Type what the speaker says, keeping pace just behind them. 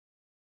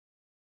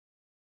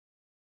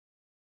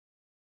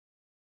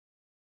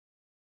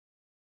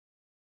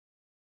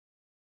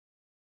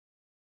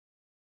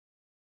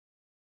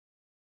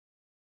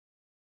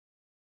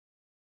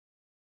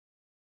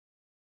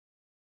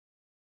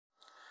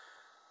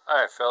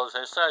Alright fellas,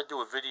 I decided to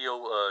do a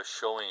video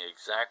showing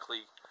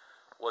exactly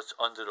what's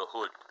under the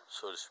hood,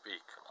 so to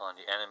speak, on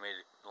the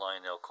animated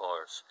Lionel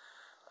cars.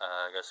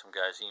 I got some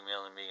guys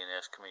emailing me and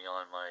asking me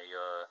on my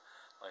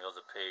my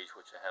other page,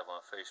 which I have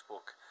on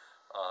Facebook,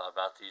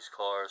 about these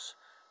cars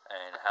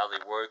and how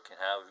they work and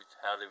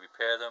how they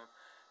repair them.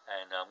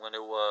 And I'm going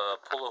to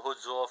pull the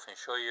hoods off and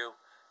show you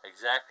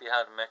exactly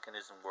how the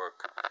mechanism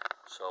work.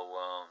 So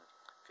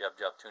if you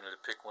have the opportunity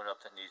to pick one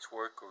up that needs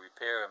work or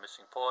repair or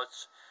missing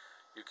parts,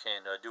 you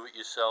can do it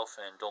yourself,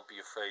 and don't be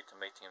afraid to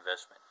make the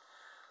investment.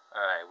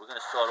 Alright, we're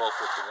going to start off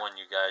with the one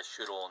you guys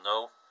should all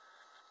know.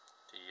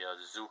 The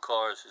zoo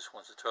cars. This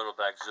one's the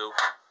Turtleback Zoo.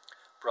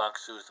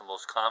 Bronx Zoo is the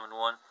most common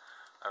one.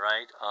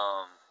 Alright,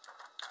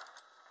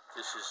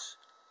 this is,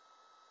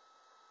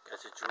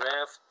 as a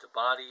giraffe, the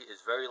body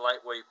is very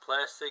lightweight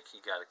plastic.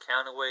 You got a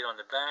counterweight on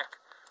the back.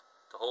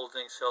 The whole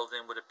thing's held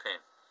in with a pin.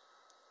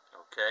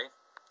 Okay?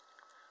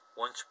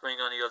 One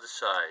spring on the other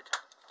side.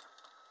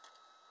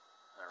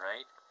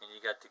 Alright, and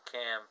you got the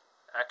cam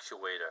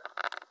actuator.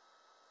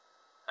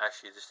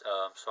 Actually, this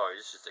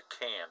this is the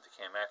cam. The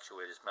cam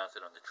actuator is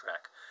mounted on the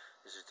track.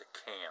 This is the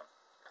cam.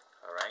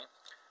 Alright,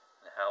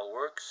 and how it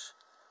works.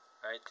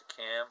 Alright, the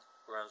cam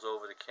runs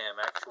over the cam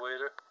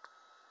actuator,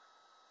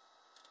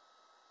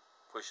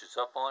 pushes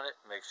up on it,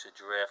 makes the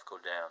giraffe go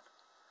down.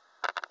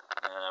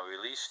 And I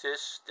release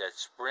this, that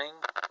spring,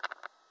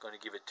 going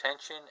to give it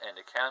tension, and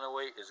the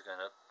counterweight is going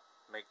to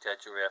make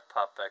that giraffe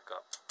pop back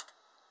up.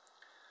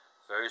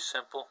 Very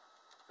simple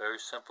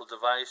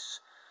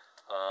device.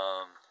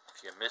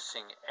 If you're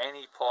missing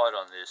any part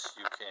on this,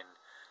 you can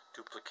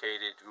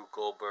duplicate it, do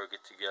Goldberg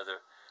it together.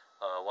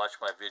 Watch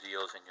my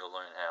videos and you'll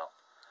learn how.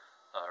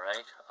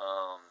 Alright,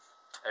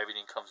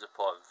 everything comes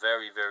apart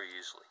very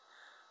easily.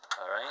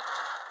 Alright,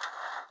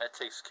 that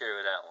takes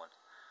care of that one.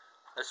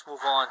 Let's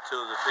move on to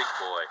the big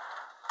boy.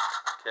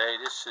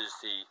 Okay, this is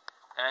the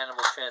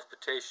Animal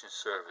Transportation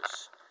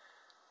Service.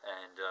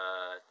 And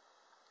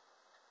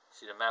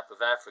see the map of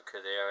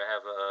Africa there. I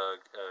have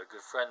a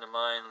good friend of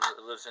mine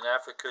that lives in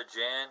Africa,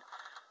 Jan.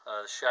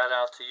 Shout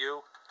out to you.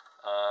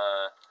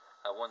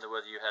 I wonder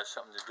whether you have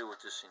something to do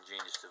with this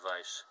ingenious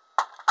device.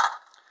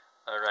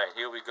 Alright,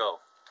 here we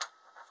go.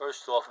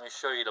 First off, let me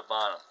show you the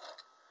bottom.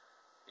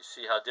 You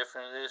see how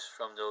different it is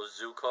from those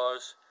zoo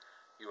cars?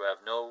 You have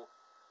no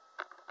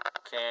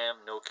cam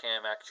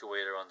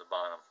actuator on the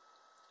bottom.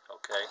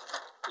 Okay?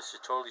 This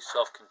is a totally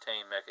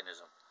self-contained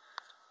mechanism.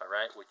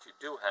 Alright, what you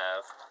do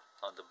have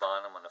on the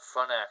bottom, on the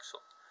front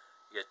axle,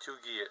 you get two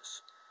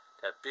gears.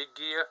 That big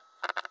gear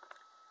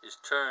is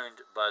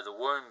turned by the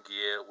worm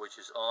gear, which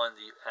is on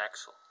the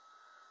axle.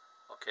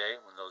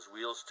 Okay, when those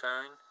wheels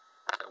turn,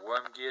 the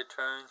worm gear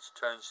turns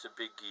the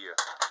big gear.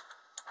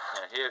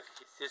 Now here,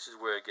 this is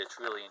where it gets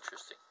really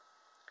interesting.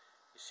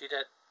 You see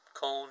that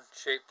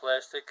cone-shaped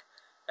plastic?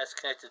 That's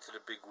connected to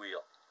the big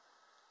wheel.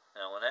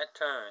 Now when that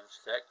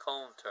turns, that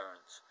cone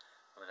turns.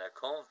 When that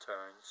cone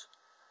turns,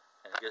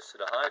 and it gets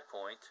to the high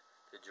point,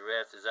 the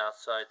giraffe is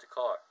outside the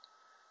car,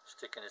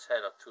 sticking his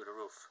head up to the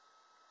roof.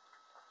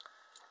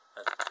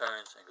 As it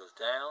turns and goes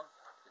down,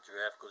 the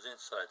giraffe goes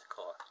inside the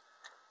car.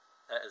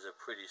 That is a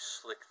pretty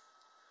slick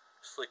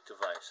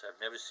device.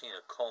 I've never seen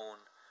a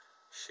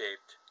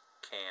cone-shaped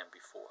cam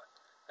before.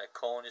 That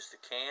cone is the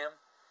cam.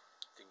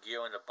 The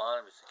gear on the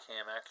bottom is the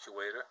cam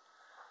actuator,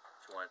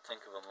 if you want to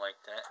think of them like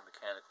that in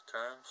mechanical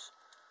terms.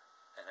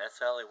 And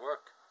that's how they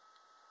work.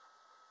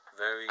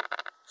 Very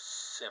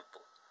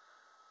simple.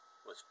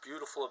 What's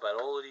beautiful about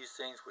all of these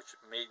things, which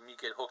made me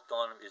get hooked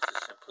on them, is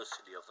the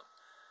simplicity of them.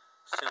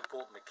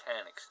 Simple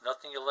mechanics.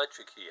 Nothing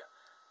electric here.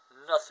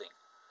 Nothing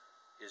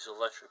is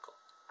electrical.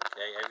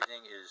 Okay,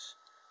 everything is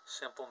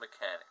simple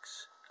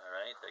mechanics.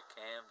 Alright, that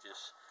cam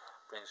just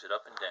brings it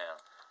up and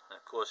down. And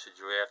of course the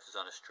giraffe is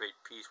on a straight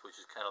piece, which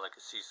is kind of like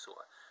a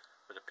seesaw,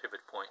 with a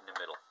pivot point in the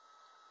middle.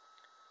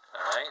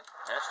 Alright,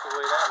 that's the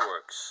way that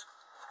works.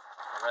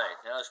 Alright,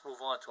 now let's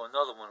move on to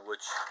another one,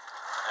 which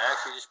I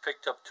actually just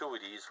picked up two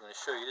of these. I'm going to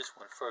show you this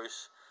one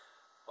first.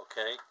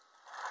 Okay,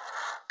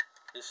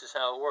 this is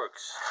how it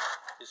works.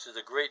 This is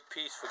a great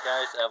piece for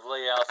guys that have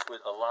layouts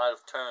with a lot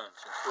of turns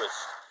and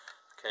twists.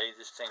 Okay,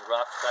 this thing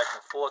rocks back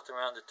and forth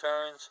around the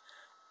turns.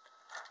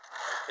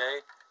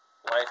 Okay,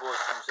 white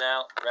horse comes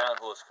out, brown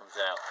horse comes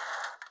out.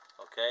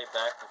 Okay,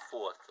 back and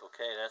forth.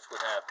 Okay, that's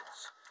what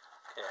happens.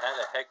 Okay, how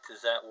the heck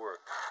does that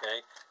work?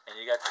 Okay, and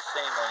you got the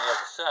same on the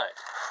other side.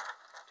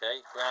 Okay,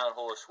 brown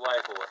horse,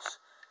 white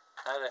horse.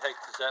 How the heck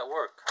does that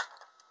work?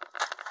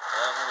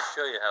 Well, I'm going to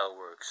show you how it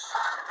works.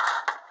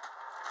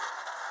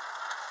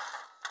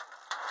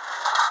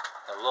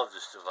 I love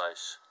this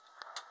device.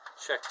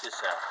 Check this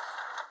out.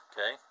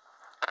 Okay?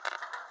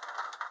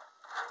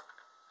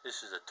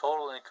 This is a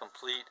total and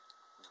complete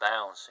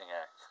balancing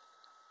act.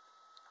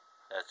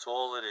 That's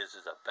all it is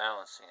a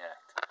balancing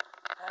act.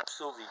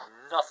 Absolutely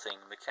nothing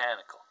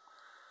mechanical.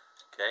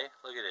 Okay?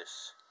 Look at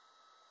this.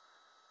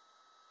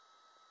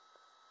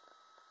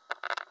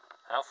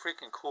 How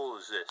freaking cool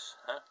is this,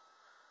 huh?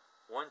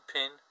 One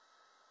pin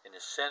in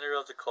the center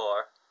of the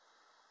car,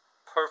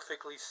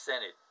 perfectly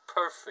centered.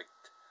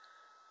 Perfect.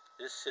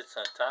 This sits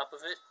on top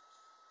of it.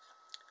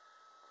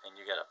 and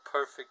you got a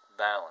perfect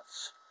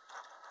balance.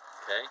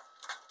 Okay?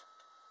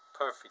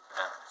 Perfect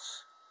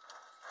balance.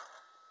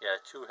 You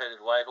got a two-headed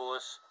white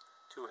horse,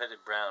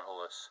 two-headed brown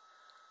horse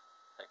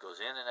that goes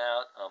in and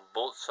out on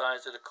both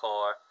sides of the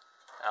car,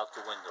 out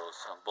the windows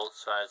on both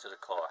sides of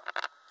the car.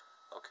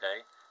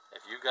 Okay?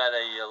 If you got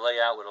a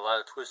layout with a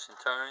lot of twists and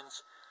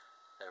turns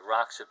that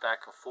rocks it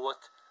back and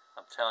forth,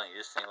 I'm telling you,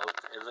 this thing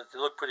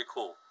looked pretty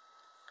cool.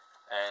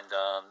 And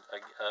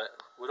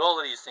with all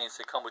of these things,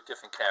 they come with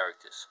different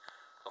characters.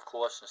 Of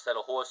course, instead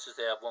of horses,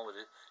 they have one with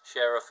a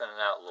sheriff and an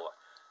outlaw.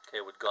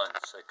 Okay, with guns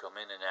that come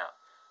in and out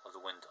of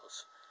the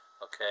windows.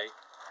 Okay,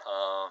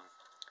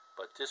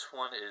 but this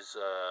one is,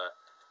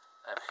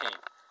 I mean,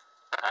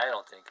 I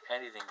don't think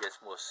anything gets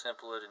more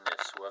simpler than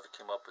this. Whoever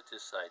came up with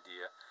this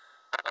idea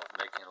of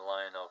making a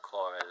Lionel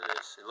car out of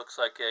this, it looks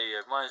like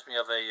it reminds me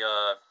of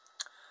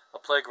a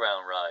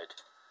playground ride.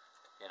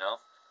 You know,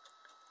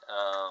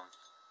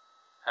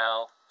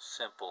 how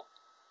simple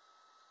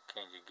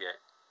can you get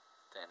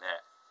than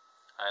that?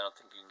 I don't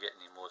think you can get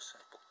any more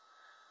simple.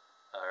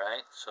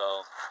 Alright,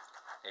 so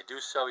they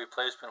do sell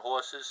replacement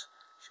horses.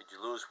 Should you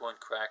lose one,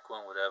 crack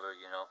one, whatever,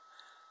 you know,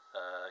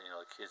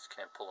 the kids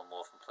can't pull them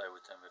off and play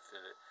with them if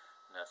they're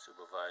not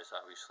supervised,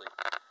 obviously.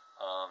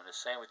 The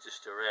same with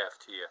this giraffe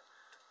here.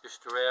 This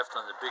giraffe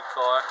on the big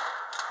car,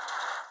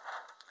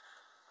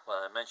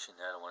 well, I mentioned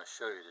that, I want to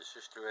show you this.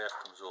 This giraffe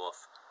comes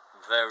off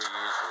very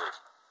easily.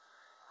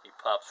 He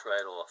pops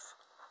right off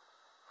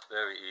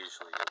very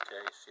easily,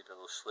 okay? See the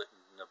little slit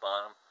in the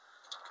bottom,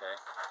 okay?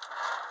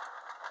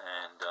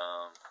 And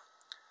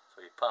so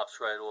he pops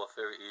right off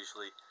very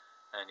easily,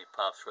 and he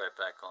pops right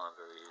back on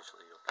very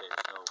easily, okay?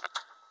 There's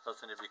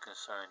nothing to be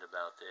concerned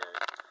about there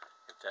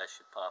if that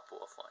should pop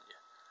off on you,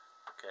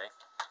 okay?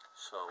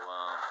 So,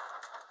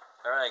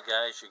 alright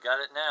guys, you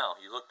got it now.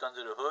 You looked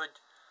under the hood,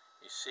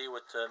 you see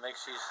what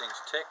makes these things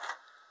tick.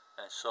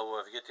 And so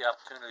if you get the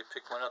opportunity to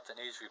pick one up that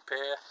needs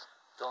repair,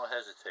 don't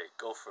hesitate.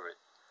 Go for it.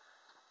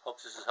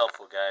 Hope this is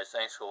helpful, guys.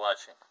 Thanks for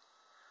watching.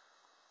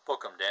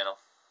 Book 'em, Dano.